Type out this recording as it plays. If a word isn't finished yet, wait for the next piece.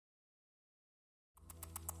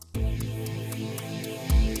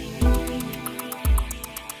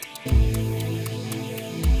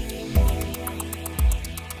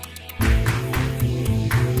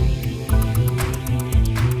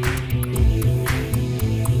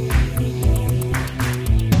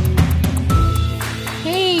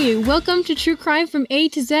Welcome to True Crime from A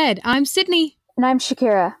to Z. I'm Sydney. And I'm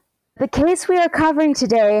Shakira. The case we are covering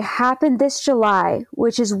today happened this July,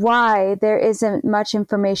 which is why there isn't much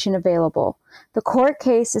information available. The court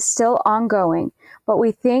case is still ongoing, but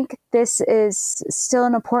we think this is still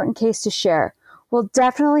an important case to share. We'll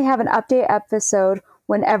definitely have an update episode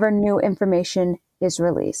whenever new information is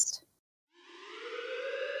released.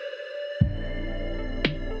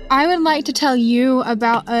 I would like to tell you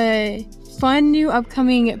about a fun new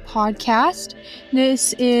upcoming podcast.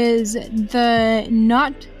 This is the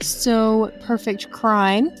Not So Perfect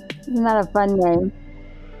Crime. Isn't that a fun name?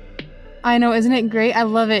 I know, isn't it great? I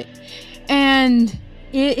love it. And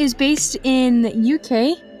it is based in the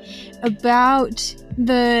UK about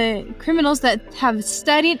the criminals that have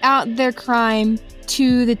studied out their crime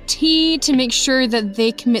to the T to make sure that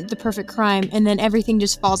they commit the perfect crime, and then everything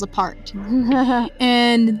just falls apart.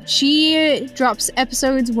 And she drops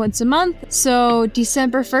episodes once a month, so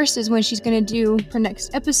December 1st is when she's going to do her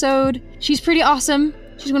next episode. She's pretty awesome.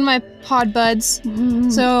 She's one of my pod buds.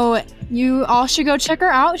 So you all should go check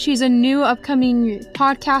her out. She's a new upcoming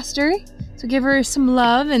podcaster, so give her some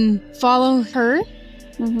love and follow her.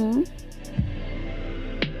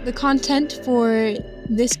 The content for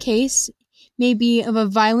this case may be of a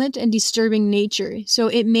violent and disturbing nature, so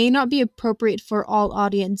it may not be appropriate for all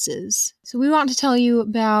audiences. So we want to tell you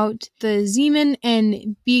about the Zeman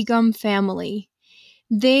and Begum family.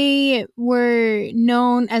 They were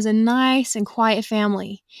known as a nice and quiet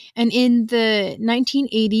family, and in the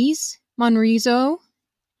 1980s, Monreeze,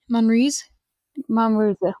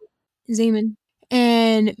 Zeman,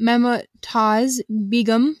 and Mamtaz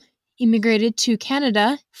Begum immigrated to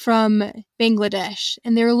Canada from Bangladesh,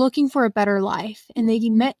 and they were looking for a better life, and they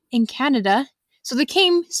met in Canada. So they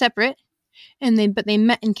came separate, but they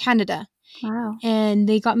met in Canada. Wow. And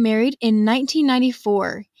they got married in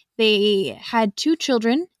 1994. They had 2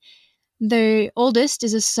 children. Their oldest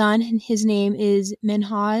is a son, and his name is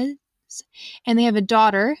Minhaj, and they have a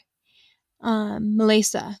daughter,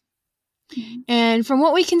 Melissa. And from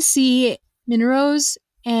what we can see, Minrose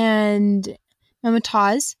and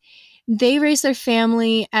Mamtaz, they raised their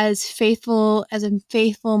family as a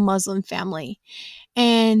faithful Muslim family,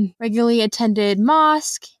 and regularly attended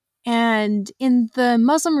mosque. And in the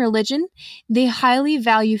Muslim religion, they highly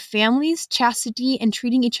value families, chastity, and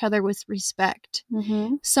treating each other with respect.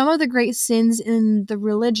 Some of the great sins in the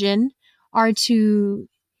religion are that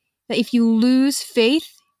if you lose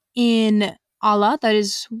faith in Allah, that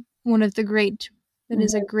is a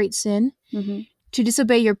great sin. To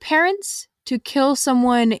disobey your parents, to kill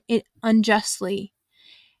someone unjustly.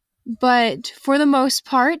 But for the most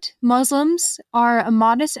part, Muslims are a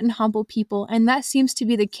modest and humble people, and that seems to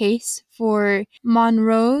be the case for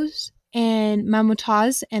Monrose and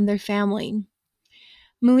Mamtaz and their family.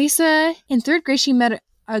 Melissa, in 3rd grade, she met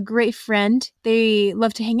a great friend. They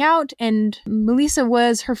love to hang out, and Melissa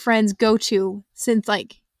was her friend's go-to since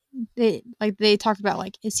they talked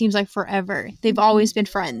about, it seems like forever. They've always been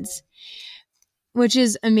friends, which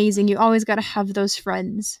is amazing. You always got to have those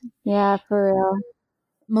friends. Yeah, for real.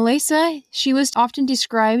 Melissa, she was often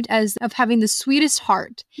described as of having the sweetest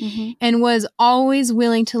heart, and was always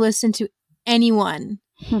willing to listen to anyone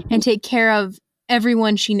and take care of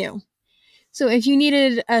everyone she knew. So if you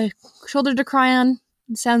needed a shoulder to cry on,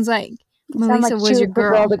 it sounds like Melissa was your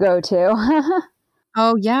girl to go to.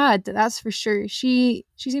 Oh yeah, that's for sure. She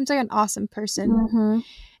seems like an awesome person.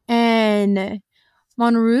 And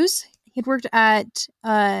Monrose, he'd worked at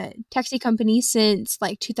a taxi company since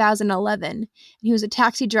 2011. And he was a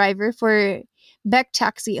taxi driver for Beck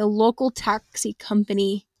Taxi, a local taxi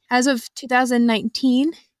company. As of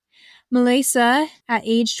 2019, Melissa, at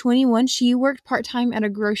age 21, she worked part-time at a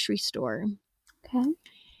grocery store. Okay.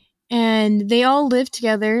 And they all lived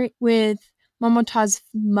together with Mamtaz's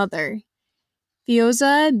mother,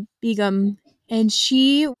 Fioza Begum. And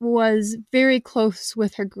she was very close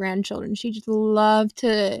with her grandchildren. She just loved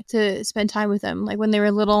to spend time with them. When they were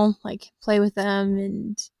little, play with them.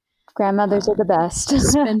 And grandmothers are the best.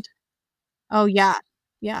 Oh, yeah.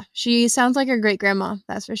 Yeah. She sounds like a great grandma,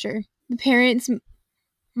 that's for sure. The parents,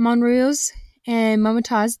 Monrose and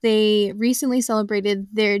Mamtaz, they recently celebrated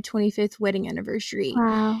their 25th wedding anniversary.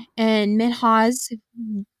 Wow. And Minhaj,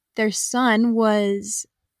 their son, was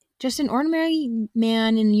just an ordinary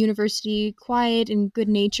man in university, quiet and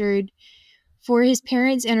good-natured. For his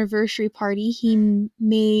parents' anniversary party, he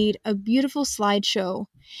made a beautiful slideshow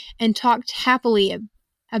and talked happily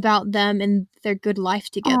about them and their good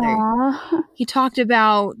life together. Aww. He talked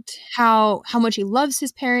about how much he loves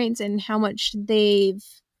his parents and how much they've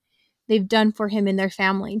done for him and their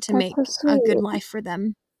family to make a good life for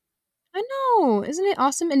them. I know. Isn't it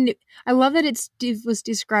awesome? And I love that it was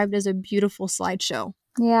described as a beautiful slideshow.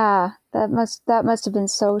 Yeah, that must have been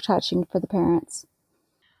so touching for the parents.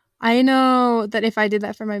 I know that if I did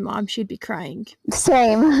that for my mom, she'd be crying.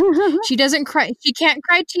 Same. She doesn't cry. She can't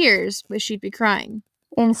cry tears, but she'd be crying.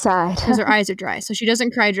 Inside. Because her eyes are dry. So she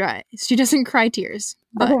doesn't cry dry. She doesn't cry tears.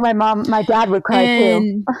 I think my dad would cry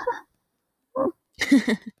and,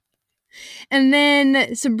 too. And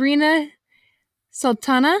then Sabrina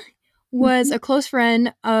Sultana was a close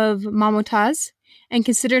friend of Mamotaz and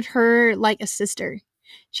considered her like a sister.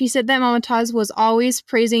 She said that Mamotaz was always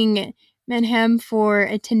praising Markham for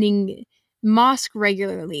attending mosque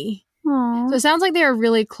regularly. Aww. So it sounds like they're a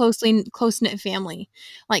really close-knit family.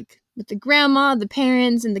 Like with the grandma, the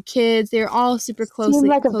parents, and the kids, they're all super closely Seems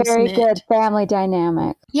like a very close-knit. good family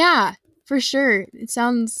dynamic. Yeah, for sure. It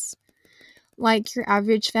sounds like your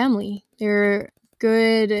average family. They're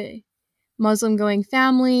good Muslim-going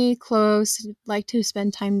family, close, like to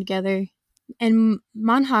spend time together. And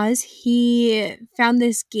Manhaz, he found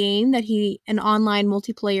this game an online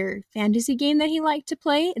multiplayer fantasy game that he liked to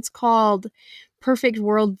play. It's called Perfect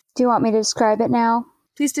World. Do you want me to describe it now?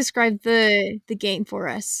 Please describe the game for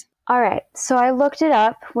us. All right. So I looked it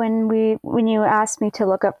up when you asked me to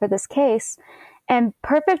look up for this case, and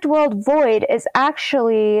Perfect World Void is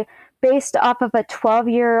actually based off of a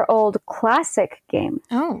 12-year-old classic game.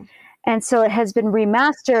 Oh. And so it has been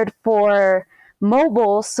remastered for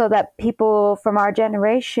mobile so that people from our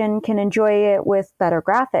generation can enjoy it with better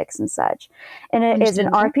graphics and such. And it is an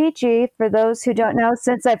RPG. For those who don't know,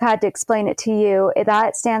 since I've had to explain it to you,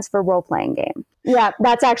 that stands for role-playing game. Yeah,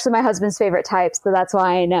 that's actually my husband's favorite type, so that's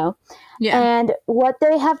why I know. Yeah. And what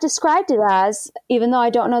they have described it as, even though I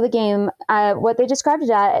don't know the game, what they described it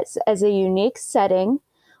as a unique setting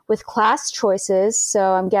with class choices.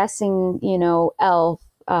 So I'm guessing, elf,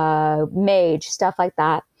 mage, stuff like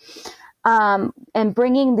that. And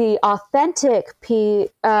bringing the authentic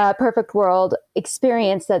Perfect World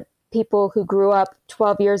experience that people who grew up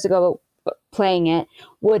 12 years ago playing it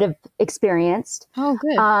would have experienced. Oh,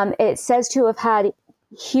 good. It says to have had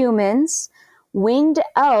humans, winged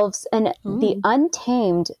elves, and the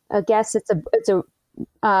untamed. I guess it's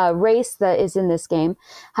a race that is in this game,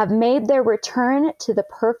 have made their return to the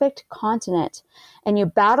perfect continent. And you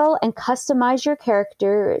battle and customize your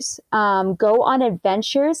characters, go on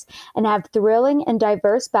adventures, and have thrilling and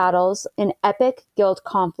diverse battles in epic guild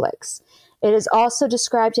conflicts. It is also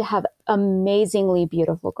described to have amazingly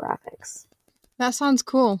beautiful graphics. That sounds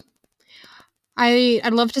cool.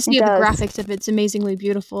 I'd love to see the graphics if it's amazingly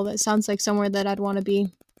beautiful. That sounds like somewhere that I'd want to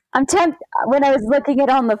be. I'm tempted. When I was looking at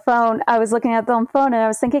it on the phone, I was looking at the phone and I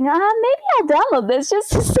was thinking, maybe I'll download this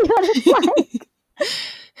just to see what it's like.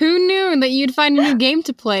 Who knew that you'd find a new game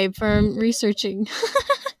to play from researching?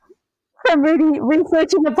 From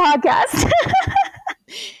researching the podcast.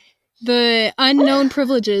 The unknown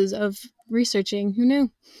privileges of researching. Who knew?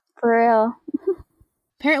 For real.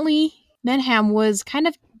 Apparently, Markham was kind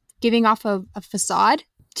of giving off a facade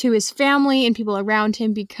to his family and people around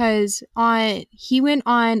him because he went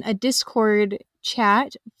on a Discord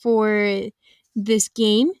chat for this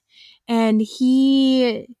game, and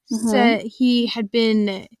he said he had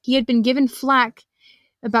been given flack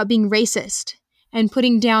about being racist and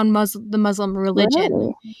putting down the Muslim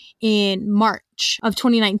religion in March of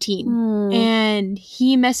 2019. And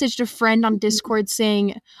he messaged a friend on Discord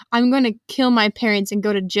saying, "I'm going to kill my parents and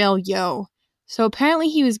go to jail, yo." So apparently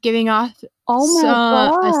he was giving off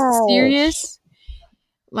a serious,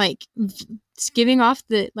 giving off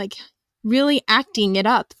really acting it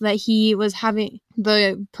up that he was having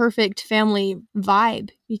the perfect family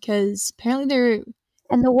vibe, because apparently they're...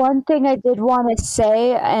 And the one thing I did want to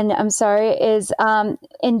say, and I'm sorry, is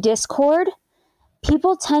in Discord,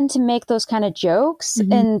 people tend to make those kind of jokes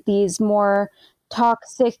in these more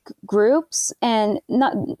toxic groups, and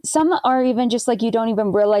some are even just like, you don't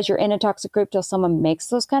even realize you're in a toxic group till someone makes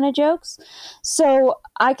those kind of jokes. So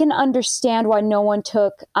I can understand why no one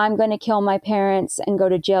took "I'm going to kill my parents and go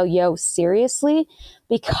to jail, yo" seriously,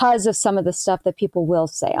 because of some of the stuff that people will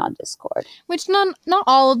say on Discord. Which not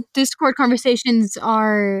all Discord conversations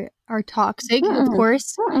are toxic, of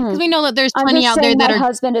course, because we know that there's plenty out there that are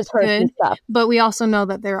husband is good, stuff. But we also know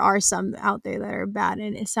that there are some out there that are bad,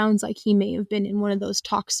 and it sounds like he may have been in one of those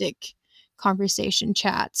toxic conversation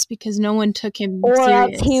chats because no one took him serious. Or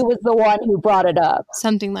else he was the one who brought it up.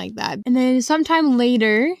 Something like that. And then sometime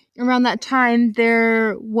later, around that time,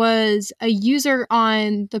 there was a user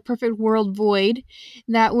on the Perfect World Void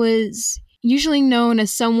that was usually known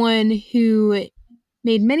as someone who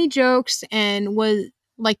made many jokes and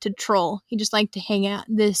liked to troll. He just liked to hang out.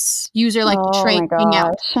 This user liked to hang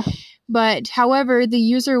out. But however, the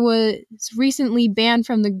user was recently banned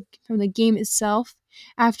from the game itself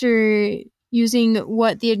after using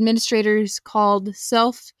what the administrators called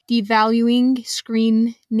self-devaluing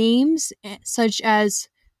screen names such as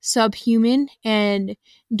subhuman and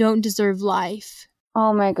don't deserve life.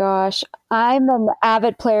 Oh my gosh. I'm an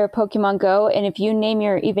avid player of Pokemon Go, and if you name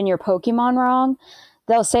your Pokemon wrong,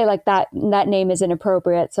 they'll say like that name is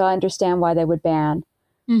inappropriate. So I understand why they would ban.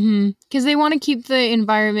 Because they want to keep the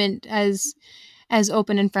environment as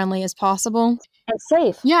open and friendly as possible. And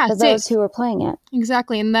safe for those who are playing it.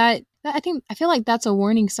 Exactly. And I feel like that's a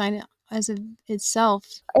warning sign as of itself.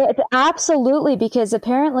 It's absolutely, because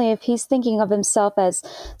apparently if he's thinking of himself as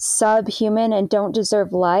subhuman and don't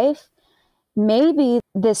deserve life, maybe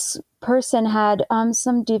this person had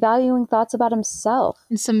some devaluing thoughts about himself.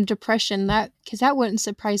 And some depression, because that wouldn't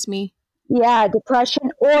surprise me. Yeah,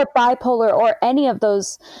 depression or bipolar or any of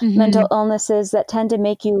those mental illnesses that tend to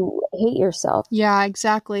make you hate yourself. Yeah,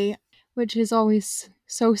 exactly. Which is always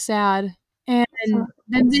so sad. And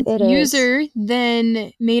then this user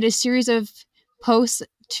then made a series of posts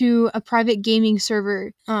to a private gaming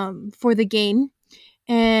server for the game.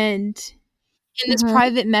 And in this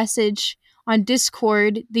private message on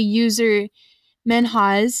Discord, the user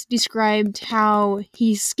Menhaz described how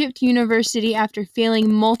he skipped university after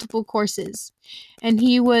failing multiple courses, and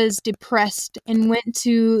he was depressed and went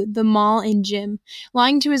to the mall and gym,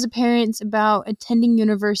 lying to his parents about attending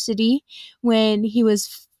university when he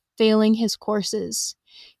was failing his courses.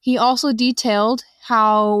 He also detailed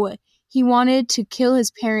how he wanted to kill his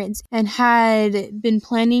parents and had been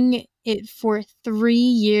planning it for 3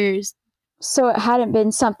 years. So it hadn't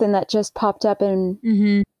been something that just popped up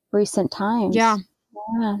in recent times. Yeah.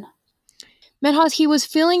 Man. Menhaz, he was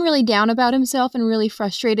feeling really down about himself and really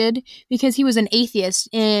frustrated because he was an atheist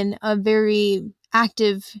in a very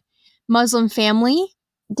active Muslim family.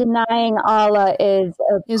 Denying Allah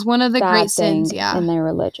is one of the great sins, in their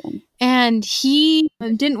religion. And he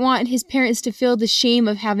didn't want his parents to feel the shame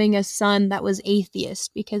of having a son that was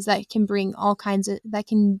atheist, because that can bring some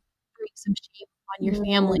shame on your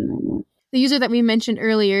family. The user that we mentioned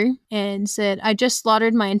earlier and said, "I just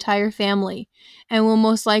slaughtered my entire family and will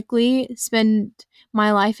most likely spend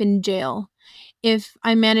my life in jail if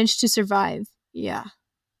I manage to survive." Yeah,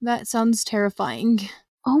 that sounds terrifying.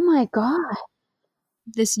 Oh my God.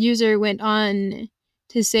 This user went on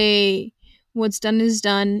to say, "What's done is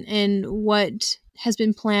done, and what has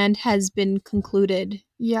been planned has been concluded."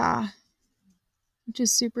 Yeah, which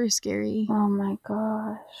is super scary. Oh my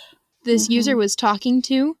gosh. This user was talking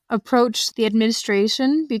to approached the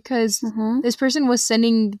administration because this person was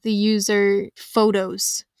sending the user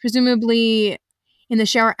photos, presumably in the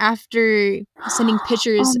shower, after sending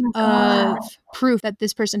pictures of proof that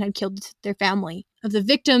this person had killed their family, of the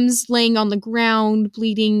victims laying on the ground,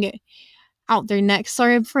 bleeding out their necks.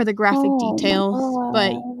 Sorry for the graphic detail,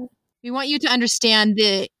 but we want you to understand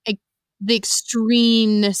the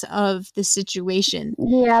extremeness of the situation.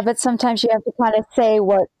 Yeah, but sometimes you have to kind of say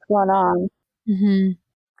what's going on.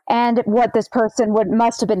 And what this person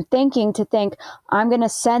must have been thinking to think, I'm going to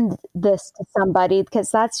send this to somebody,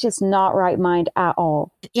 because that's just not right mind at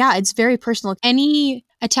all. Yeah, it's very personal. Any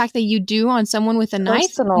attack that you do on someone with a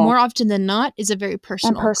knife, more often than not, is a very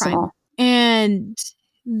personal crime. And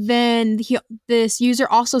then this user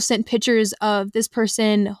also sent pictures of this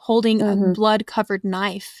person holding a blood-covered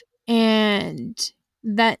knife. And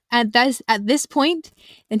that at this point,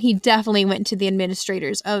 then he definitely went to the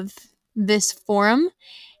administrators of this forum,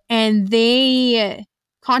 and they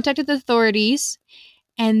contacted the authorities,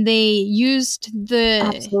 and they used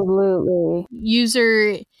the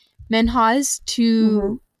user Menhaz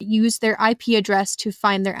to use their IP address to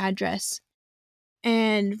find their address.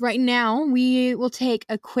 And right now, we will take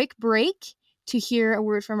a quick break to hear a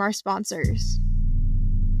word from our sponsors.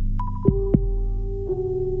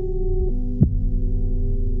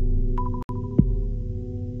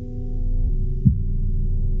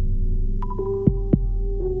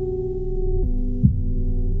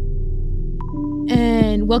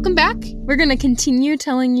 And welcome back. We're going to continue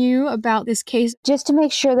telling you about this case. Just to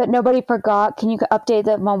make sure that nobody forgot, can you update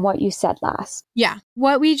them on what you said last? Yeah.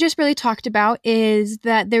 What we just really talked about is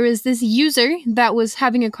that there was this user that was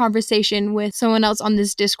having a conversation with someone else on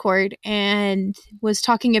this Discord and was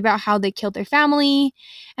talking about how they killed their family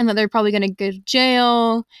and that they're probably going to go to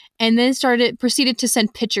jail, and then proceeded to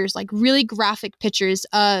send pictures, like really graphic pictures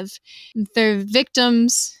of their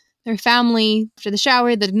victims, their family, after the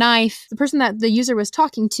shower, the knife. The person that the user was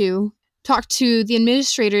talking to talked to the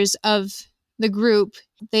administrators of the group.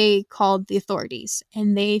 They called the authorities,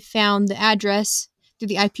 and they found the address through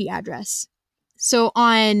the IP address. So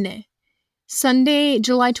on Sunday,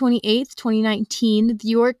 July 28th, 2019, the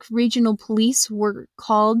York Regional Police were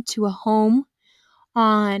called to a home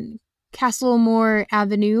on Castlemore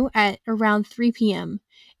Avenue at around 3 p.m.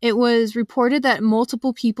 It was reported that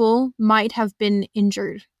multiple people might have been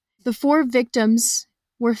injured. The 4 victims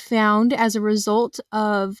were found as a result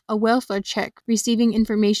of a welfare check receiving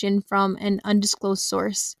information from an undisclosed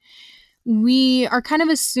source. We are kind of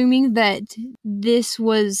assuming that this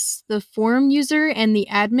was the forum user and the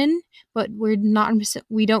admin, but we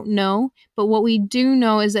don't know. But what we do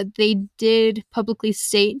know is that they did publicly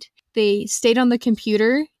state they stayed on the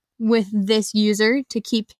computer with this user to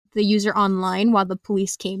keep the user online while the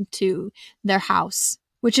police came to their house,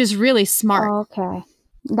 which is really smart. Okay.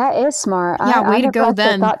 That is smart. Yeah, way I to never go actually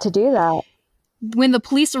them. thought to do that. When the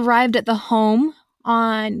police arrived at the home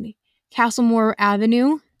on Castlemore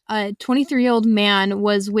Avenue, a 23-year-old man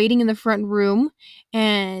was waiting in the front room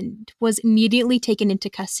and was immediately taken into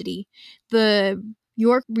custody. The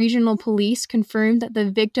York Regional Police confirmed that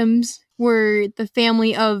the victims were the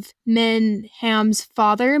family of Menham's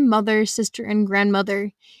father, mother, sister, and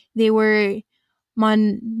grandmother. They were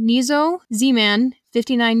Manizo Zeman,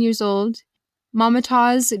 59 years old,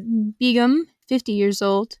 Mamtaz Begum, 50 years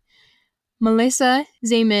old, Melissa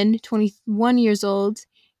Zaman, 21 years old,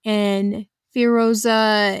 and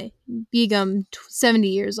Firoza Begum, 70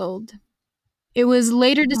 years old. It was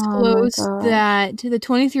later disclosed that the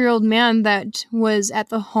 23-year-old man that was at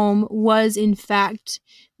the home was, in fact,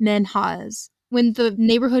 Menhaz. When the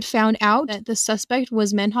neighborhood found out that the suspect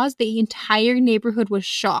was Menhaz, the entire neighborhood was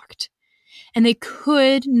shocked. And they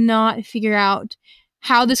could not figure out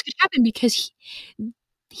how this could happen because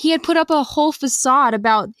he had put up a whole facade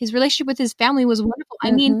about his relationship with his family was wonderful.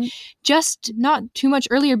 I mean, just not too much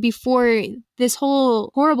earlier before this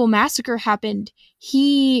whole horrible massacre happened,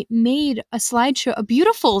 he made a slideshow,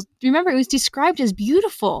 remember, it was described as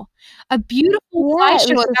beautiful. A beautiful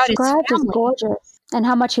slideshow about his family. As gorgeous. And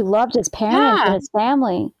how much he loved his parents and his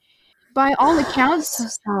family. By all accounts,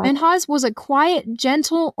 So Menhaz was a quiet,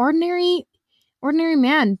 gentle, ordinary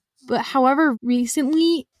man, but however,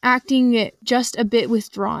 recently acting just a bit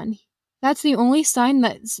withdrawn. That's the only sign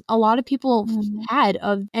that a lot of people had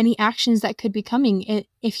of any actions that could be coming.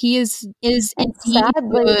 If he is and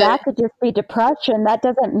sadly, that could just be depression. That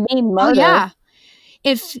doesn't mean murder. Oh yeah,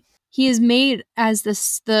 if he is made as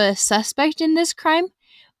the suspect in this crime,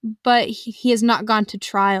 but he has not gone to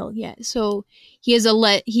trial yet, so he is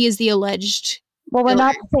the alleged. Well, we're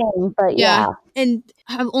not saying, but yeah. And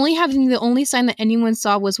the only sign that anyone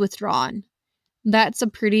saw was withdrawn. That's a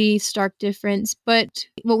pretty stark difference. But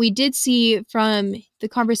what we did see from the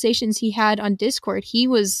conversations he had on Discord, he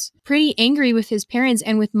was pretty angry with his parents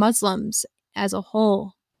and with Muslims as a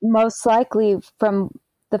whole. Most likely from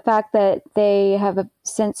the fact that they have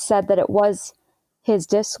since said that it was his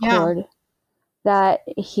Discord, that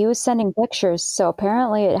he was sending pictures. So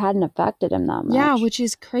apparently it hadn't affected him that much. Yeah, which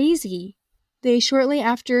is crazy. They shortly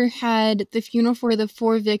after had the funeral for the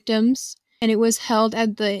 4 victims, and it was held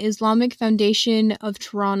at the Islamic Foundation of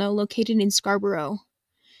Toronto, located in Scarborough.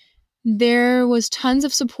 There was tons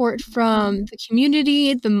of support from the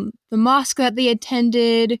community, the mosque that they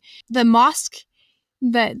attended. The mosque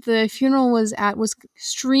that the funeral was at was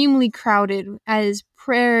extremely crowded as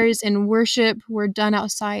prayers and worship were done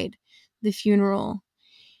outside the funeral.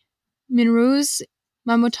 Minruz,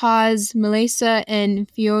 Mamtaz, Melissa, and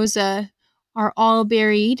Fioza are all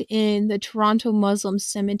buried in the Toronto Muslim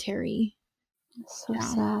Cemetery. So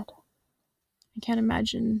sad. I can't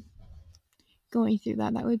imagine going through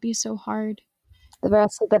that. That would be so hard. The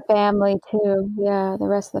rest of the family, too. Yeah, the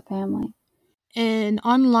rest of the family. An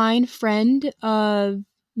online friend of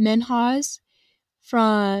Menhaz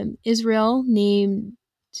from Israel named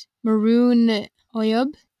Maroon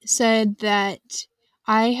Oyub said that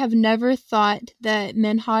I have never thought that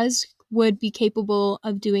Menhaz would be capable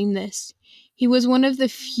of doing this. He was one of the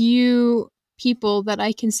few people that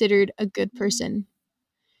I considered a good person,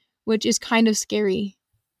 which is kind of scary.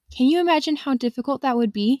 Can you imagine how difficult that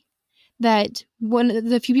would be? That one of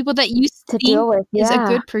the few people that you think is a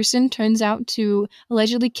good person turns out to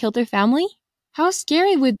allegedly kill their family? How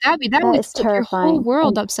scary would that be? That would flip your whole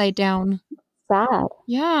world upside down. Sad.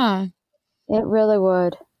 Yeah. It really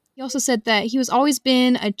would. He also said that he was always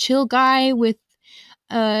been a chill guy with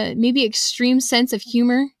maybe extreme sense of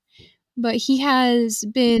humor, but he has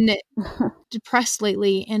been depressed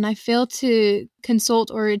lately, and I fail to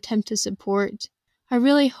consult or attempt to support. I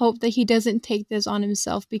really hope that he doesn't take this on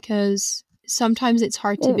himself, because sometimes it's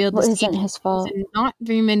hard to be able to see. It isn't his fault. And not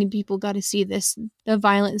very many people got to see this, the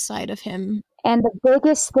violent side of him. And the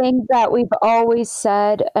biggest thing that we've always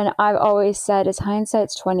said, and I've always said, is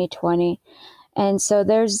hindsight's 20/20. And so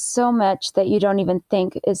there's so much that you don't even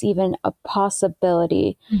think is even a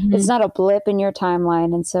possibility. It's not a blip in your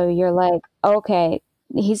timeline. And so you're like, okay,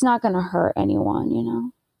 he's not going to hurt anyone, you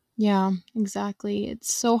know? Yeah, exactly.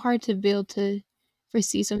 It's so hard to be able to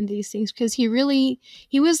foresee some of these things because he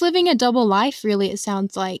was living a double life, really, it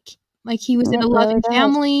sounds like. Like he was in It a really loving does.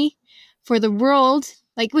 family for the world.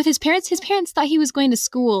 Like with his parents thought he was going to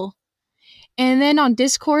school. And then on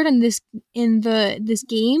Discord and this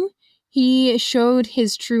game, he showed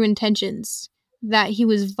his true intentions. That he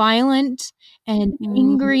was violent and Mm-hmm.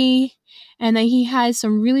 angry and that he had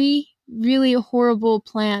some really, really horrible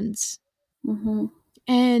plans. Mm-hmm.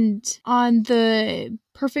 And on the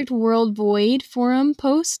Perfect World Void forum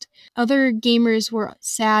post, other gamers were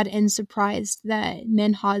sad and surprised that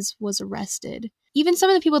Menhaz was arrested. Even some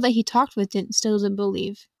of the people that he talked with still didn't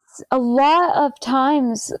believe. A lot of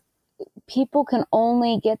times people can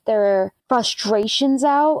only get their frustrations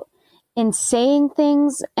out in saying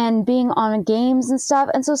things and being on games and stuff.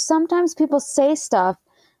 And so sometimes people say stuff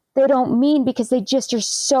they don't mean because they just are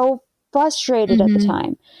so frustrated at the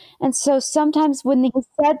time. And so sometimes when he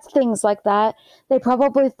said things like that, they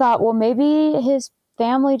probably thought, well, maybe his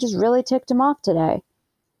family just really ticked him off today.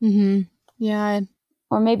 Yeah.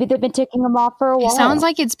 Or maybe they've been ticking him off for a It while. sounds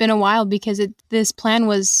like it's been a while because this plan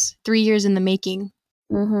was 3 years in the making.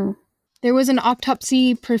 There was an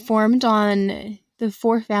autopsy performed on the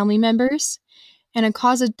 4 family members, and a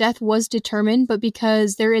cause of death was determined, but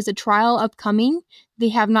because there is a trial upcoming, they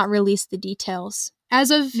have not released the details. As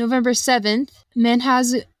of November 7th,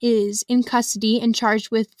 Menhaz is in custody and charged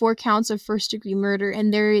with 4 counts of first-degree murder,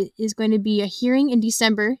 and there is going to be a hearing in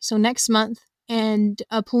December, so next month, and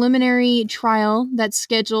a preliminary trial that's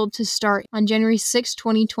scheduled to start on January 6,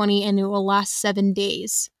 2020, and it will last 7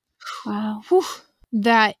 days. Wow. Whew.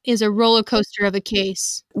 That is a roller coaster of a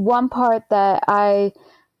case. One part that I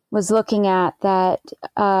was looking at that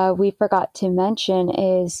we forgot to mention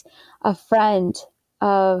is a friend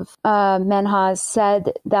of Menhaz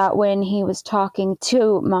said that when he was talking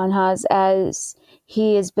to Menhaz, as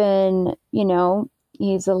he has been,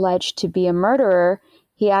 he's alleged to be a murderer,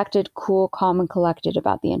 he acted cool, calm, and collected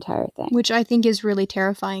about the entire thing. Which I think is really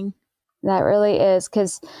terrifying. That really is,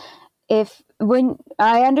 because when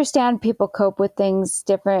I understand people cope with things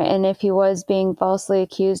different, and if he was being falsely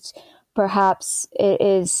accused, perhaps it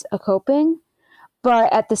is a coping.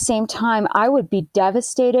 But at the same time, I would be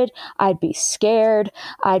devastated. I'd be scared.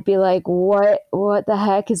 I'd be like, what the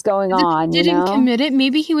heck is going on, If he didn't commit it,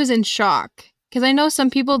 maybe he was in shock. Because I know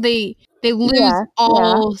some people, they lose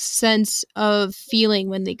all sense of feeling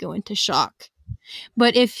when they go into shock.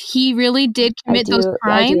 But if he really did commit those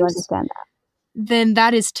crimes, I do understand that. Then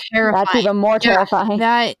that is terrifying. That's even more terrifying.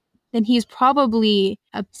 Then he's probably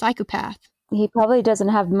a psychopath. He probably doesn't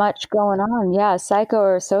have much going on. Yeah, psycho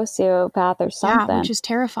or sociopath or something. Yeah, which is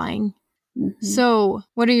terrifying. So,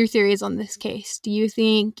 what are your theories on this case? Do you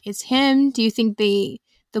think it's him? Do you think the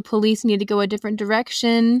police need to go a different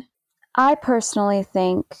direction? I personally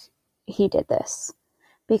think he did this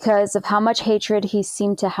because of how much hatred he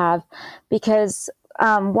seemed to have. Because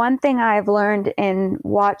one thing I've learned in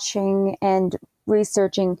watching and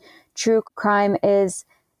researching true crime is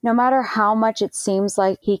no matter how much it seems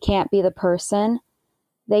like he can't be the person,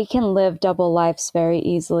 they can live double lives very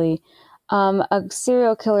easily. A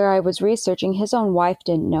serial killer I was researching, his own wife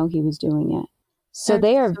didn't know he was doing it. So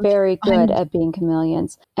they are very good at being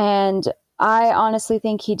chameleons. And I honestly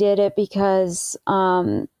think he did it because,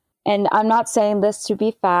 and I'm not saying this to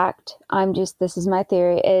be fact, this is my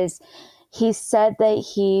theory, is he said that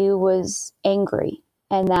he was angry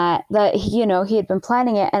and that he had been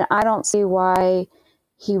planning it. And I don't see why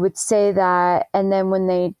he would say that, and then when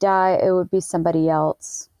they die, it would be somebody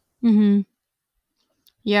else.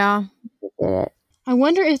 Yeah. Who did it. I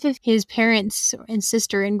wonder if his parents and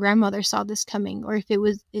sister and grandmother saw this coming, or if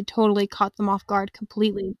it totally caught them off guard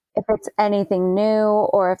completely. If it's anything new,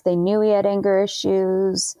 or if they knew he had anger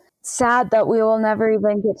issues. Sad that we will never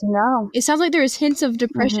even get to know. It sounds like there was hints of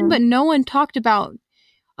depression, but no one talked about,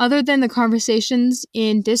 other than the conversations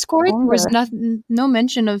in Discord, there was no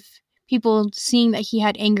mention of people seeing that he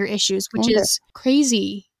had anger issues, which is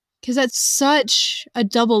crazy. Because that's such a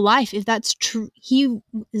double life. If that's true, he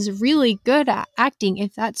is really good at acting.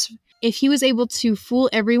 If he was able to fool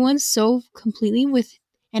everyone so completely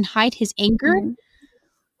and hide his anger,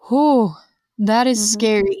 that is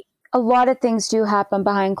scary. A lot of things do happen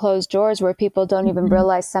behind closed doors where people don't even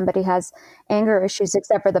realize somebody has anger issues,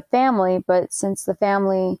 except for the family. But since the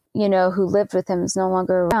family, who lived with him is no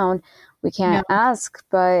longer around, we can't ask.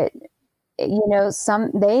 But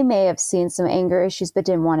they may have seen some anger issues but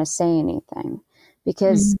didn't want to say anything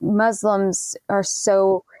because Muslims are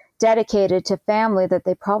so dedicated to family that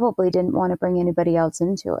they probably didn't want to bring anybody else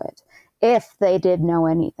into it if they did know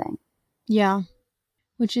anything. Yeah.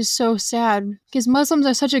 Which is so sad because Muslims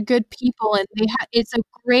are such a good people and it's a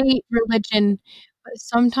great religion, but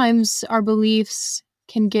sometimes our beliefs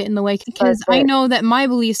can get in the way because I know that my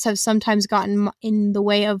beliefs have sometimes gotten in the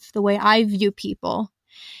way of the way I view people.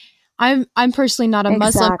 I'm personally not a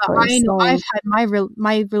Muslim, but I know I've had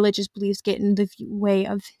my religious beliefs get in the way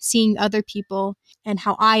of seeing other people and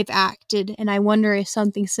how I've acted, and I wonder if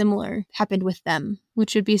something similar happened with them,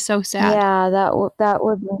 which would be so sad. Yeah, that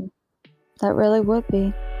really would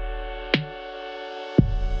be.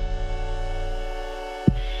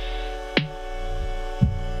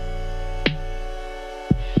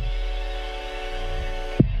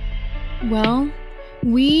 Well,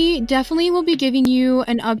 we definitely will be giving you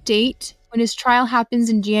an update when his trial happens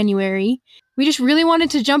in January. We just really wanted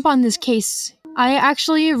to jump on this case. I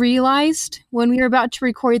actually realized when we were about to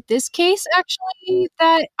record this case, actually,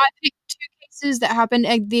 that I picked two cases that happened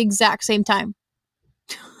at the exact same time.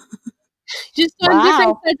 Just on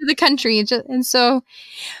different sides of the country. And so,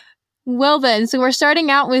 well then, so we're starting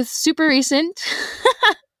out with super recent.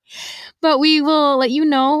 But we will let you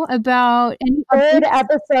know about any third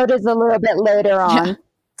episode is a little bit later on. Yeah.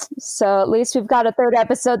 So at least we've got a third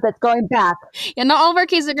episode that's going back. Yeah, not all of our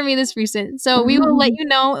cases are going to be this recent. So we will let you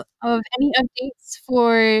know of any updates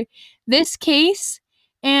for this case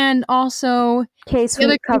and also case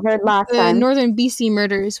we covered last time. Northern BC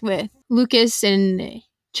murders with Lucas and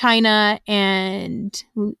China and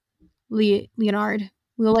Leonard.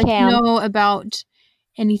 We'll let you know about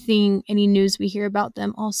any news we hear about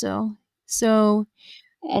them also. So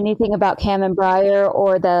anything about Cam and Briar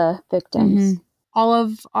or the victims. Mm-hmm. All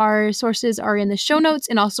of our sources are in the show notes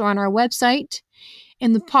and also on our website.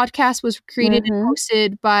 And the podcast was created and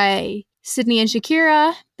hosted by Sydney and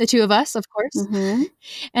Shakira, the two of us, of course.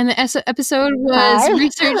 And the episode was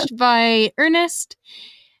researched by Ernest.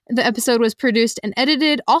 The episode was produced and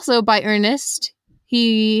edited also by Ernest.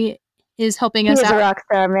 He is helping us out. He's a rock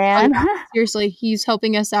star, man. Seriously, he's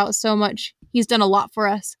helping us out so much. He's done a lot for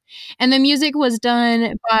us. And the music was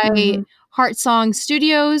done by Heart Song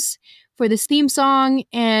Studios for this theme song,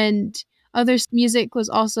 and other music was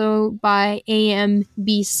also by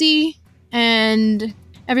AMBC. And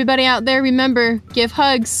everybody out there, remember, give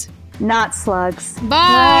hugs, not slugs.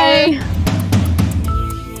 Bye.